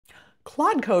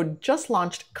Claude Code just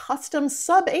launched custom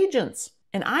sub-agents,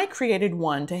 and I created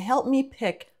one to help me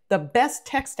pick the best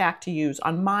tech stack to use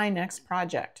on my next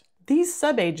project. These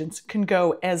sub-agents can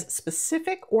go as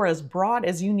specific or as broad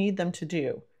as you need them to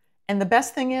do. And the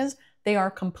best thing is, they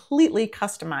are completely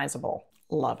customizable.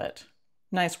 Love it.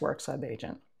 Nice work,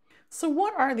 sub-agent. So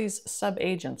what are these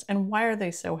sub-agents and why are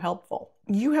they so helpful?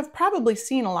 You have probably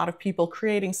seen a lot of people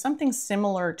creating something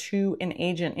similar to an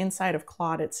agent inside of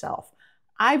Claude itself.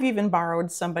 I've even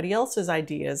borrowed somebody else's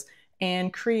ideas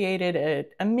and created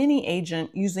a mini agent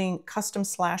using custom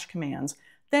slash commands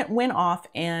that went off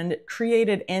and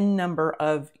created n number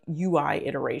of UI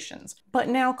iterations. But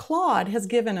now Claude has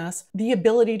given us the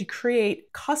ability to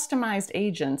create customized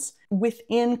agents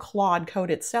within Claude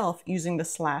Code itself using the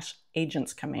slash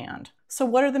agents command. So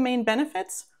what are the main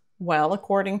benefits? Well,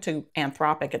 according to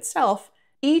Anthropic itself,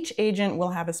 each agent will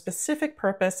have a specific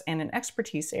purpose and an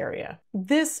expertise area.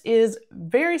 This is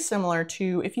very similar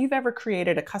to if you've ever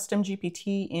created a custom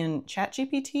GPT in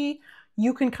ChatGPT,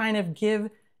 you can kind of give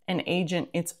an agent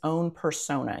its own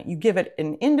persona. You give it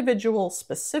an individual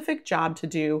specific job to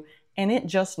do, and it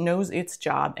just knows its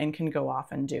job and can go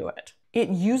off and do it. It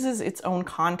uses its own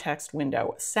context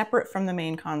window, separate from the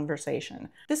main conversation.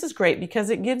 This is great because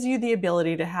it gives you the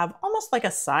ability to have almost like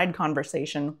a side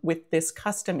conversation with this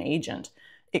custom agent.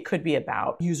 It could be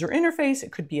about user interface,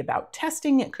 it could be about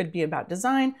testing, it could be about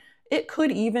design, it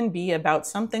could even be about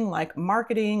something like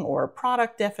marketing or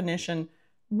product definition,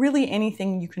 really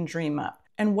anything you can dream up.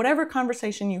 And whatever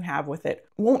conversation you have with it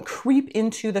won't creep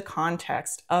into the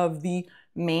context of the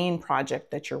main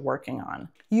project that you're working on.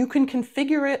 You can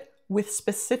configure it with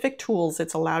specific tools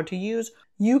it's allowed to use.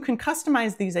 You can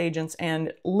customize these agents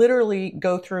and literally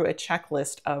go through a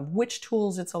checklist of which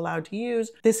tools it's allowed to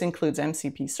use. This includes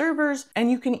MCP servers,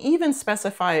 and you can even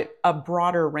specify a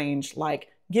broader range like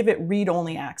give it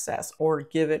read-only access or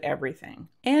give it everything.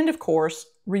 And of course,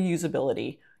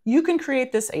 reusability. You can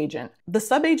create this agent. The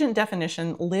sub-agent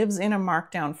definition lives in a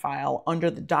markdown file under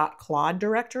the .claude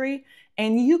directory,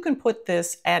 and you can put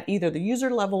this at either the user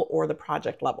level or the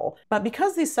project level. But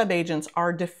because these sub-agents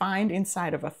are defined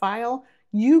inside of a file,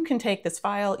 you can take this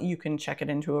file, you can check it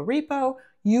into a repo,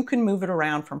 you can move it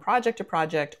around from project to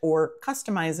project or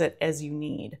customize it as you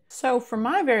need. So for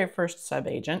my very first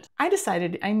sub-agent, I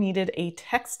decided I needed a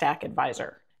tech stack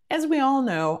advisor. As we all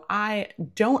know, I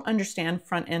don't understand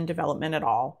front-end development at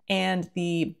all, and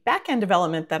the back-end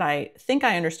development that I think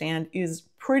I understand is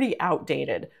pretty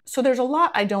outdated. So there's a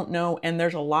lot I don't know, and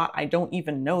there's a lot I don't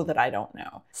even know that I don't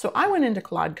know. So I went into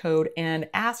Claude Code and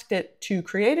asked it to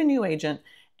create a new agent,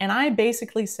 and I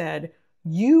basically said,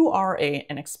 you are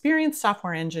an experienced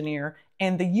software engineer,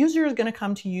 and the user is going to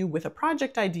come to you with a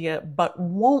project idea, but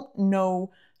won't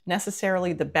know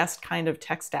necessarily the best kind of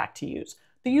tech stack to use.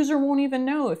 The user won't even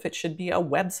know if it should be a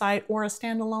website or a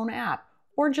standalone app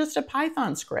or just a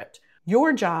Python script.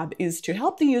 Your job is to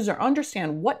help the user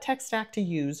understand what tech stack to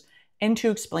use and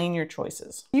to explain your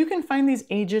choices. You can find these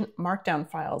agent markdown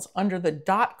files under the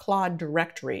 .claude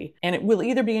directory, and it will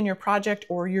either be in your project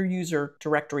or your user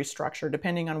directory structure,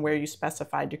 depending on where you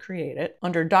specified to create it.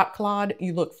 Under .claude,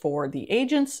 you look for the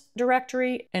agents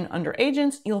directory, and under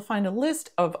agents, you'll find a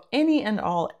list of any and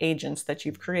all agents that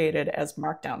you've created as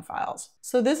markdown files.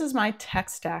 So this is my tech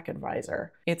stack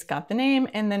advisor. It's got the name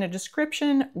and then a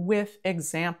description with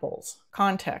examples.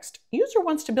 Context. User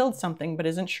wants to build something but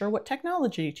isn't sure what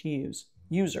technology to use.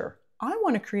 User. I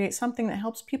want to create something that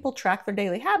helps people track their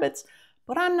daily habits,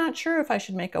 but I'm not sure if I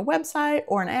should make a website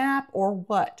or an app or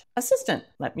what. Assistant.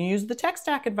 Let me use the Tech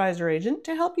Stack Advisor agent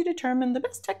to help you determine the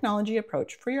best technology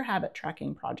approach for your habit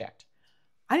tracking project.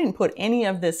 I didn't put any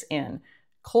of this in.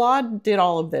 Claude did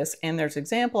all of this, and there's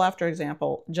example after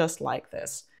example just like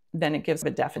this. Then it gives a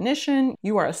definition.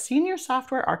 You are a senior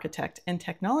software architect and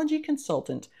technology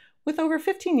consultant with over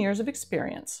 15 years of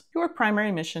experience. Your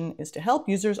primary mission is to help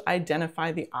users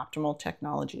identify the optimal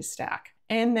technology stack.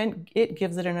 And then it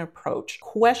gives it an approach,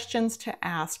 questions to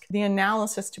ask, the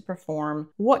analysis to perform,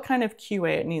 what kind of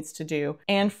QA it needs to do,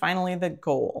 and finally the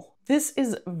goal. This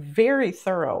is very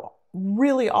thorough.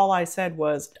 Really all I said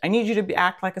was, I need you to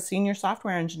act like a senior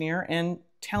software engineer and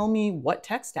tell me what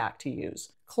tech stack to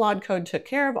use. Claude Code took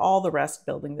care of all the rest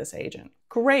building this agent.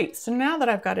 Great, so now that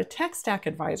I've got a tech stack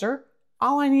advisor,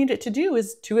 all I need it to do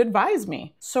is to advise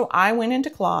me. So I went into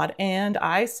Claude and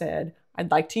I said,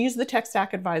 I'd like to use the Tech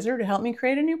Stack Advisor to help me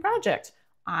create a new project.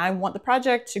 I want the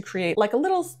project to create like a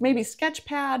little maybe sketch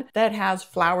pad that has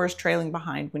flowers trailing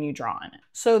behind when you draw on it.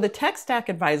 So the Tech Stack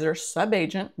Advisor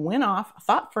sub-agent went off,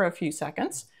 thought for a few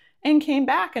seconds, and came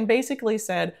back and basically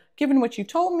said, given what you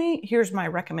told me, here's my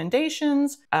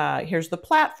recommendations. Here's the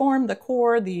platform, the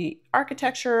core, the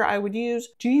architecture I would use.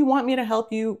 Do you want me to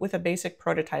help you with a basic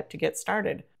prototype to get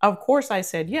started? Of course I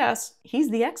said yes.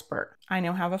 He's the expert. I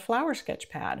now have a flower sketch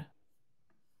pad.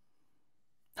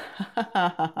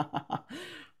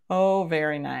 Oh,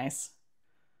 very nice.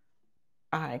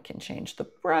 I can change the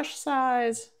brush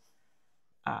size.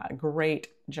 Great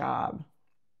job.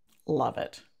 Love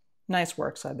it. Nice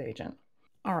work, sub-agent.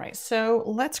 All right, so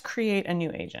let's create a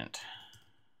new agent.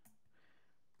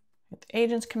 Hit the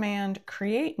agents command,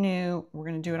 create new. We're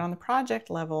going to do it on the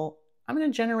project level. I'm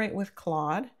going to generate with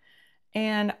Claude,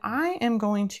 and I am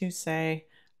going to say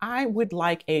I would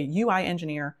like a UI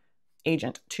engineer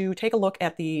agent to take a look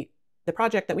at the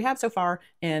project that we have so far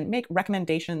and make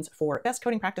recommendations for best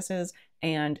coding practices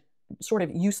and sort of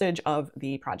usage of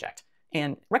the project,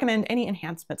 and recommend any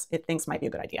enhancements it thinks might be a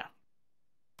good idea.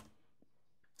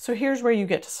 So here's where you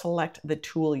get to select the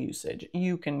tool usage.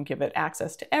 You can give it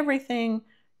access to everything.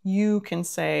 You can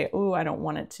say, oh, I don't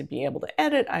want it to be able to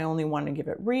edit. I only want to give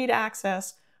it read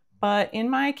access. But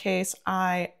in my case,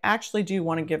 I actually do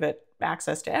want to give it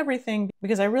access to everything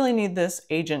because I really need this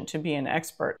agent to be an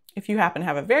expert. If you happen to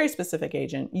have a very specific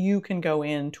agent, you can go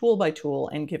in tool by tool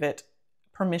and give it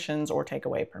permissions or take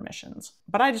away permissions.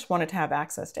 But I just wanted to have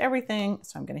access to everything,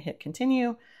 so I'm going to hit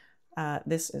continue.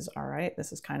 This is all right.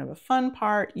 This is kind of a fun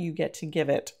part. You get to give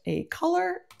it a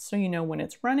color so you know when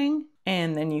it's running,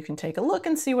 and then you can take a look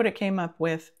and see what it came up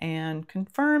with and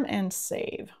confirm and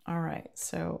save. All right,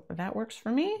 so that works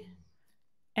for me.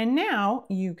 And now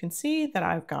you can see that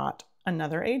I've got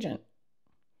another agent,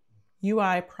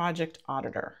 UI Project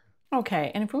Auditor.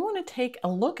 Okay, and if we want to take a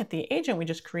look at the agent we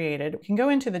just created, we can go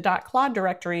into the .claude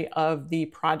directory of the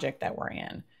project that we're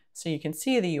in. So you can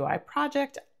see the UI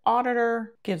Project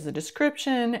Auditor gives the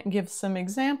description, gives some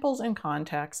examples and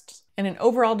contexts, and an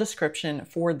overall description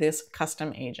for this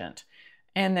custom agent.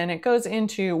 And then it goes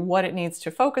into what it needs to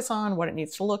focus on, what it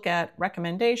needs to look at,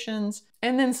 recommendations,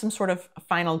 and then some sort of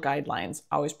final guidelines.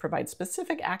 Always provide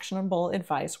specific actionable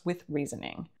advice with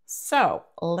reasoning. So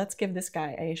let's give this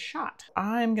guy a shot.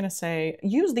 I'm going to say,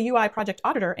 use the UI Project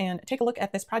Auditor and take a look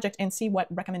at this project and see what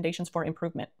recommendations for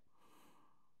improvement.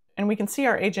 And we can see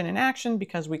our agent in action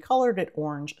because we colored it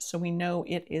orange, so we know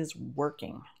it is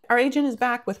working. Our agent is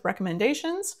back with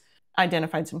recommendations,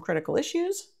 identified some critical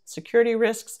issues, security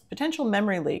risks, potential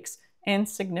memory leaks, and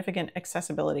significant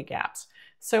accessibility gaps.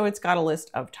 So it's got a list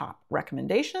of top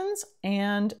recommendations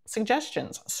and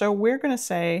suggestions. So we're going to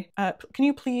say, can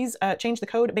you please change the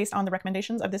code based on the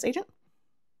recommendations of this agent?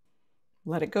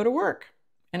 Let it go to work.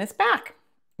 And it's back.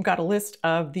 We've got a list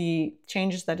of the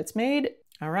changes that it's made.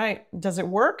 All right, does it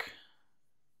work?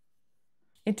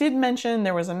 It did mention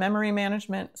there was a memory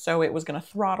management, so it was going to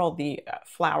throttle the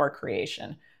flower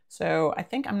creation. So I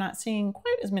think I'm not seeing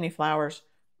quite as many flowers.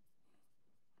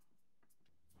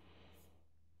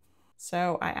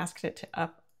 So I asked it to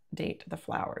update the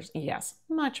flowers. Yes,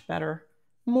 much better.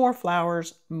 More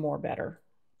flowers, more better.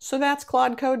 So that's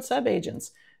Claude Code subagents.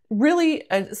 Really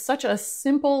such a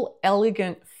simple,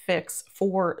 elegant fix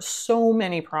for so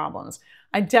many problems.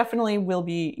 I definitely will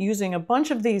be using a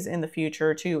bunch of these in the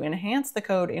future to enhance the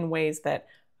code in ways that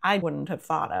I wouldn't have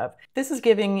thought of. This is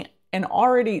giving an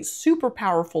already super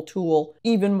powerful tool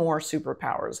even more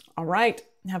superpowers. All right,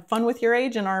 have fun with your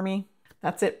agent army.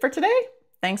 That's it for today.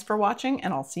 Thanks for watching,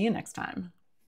 and I'll see you next time.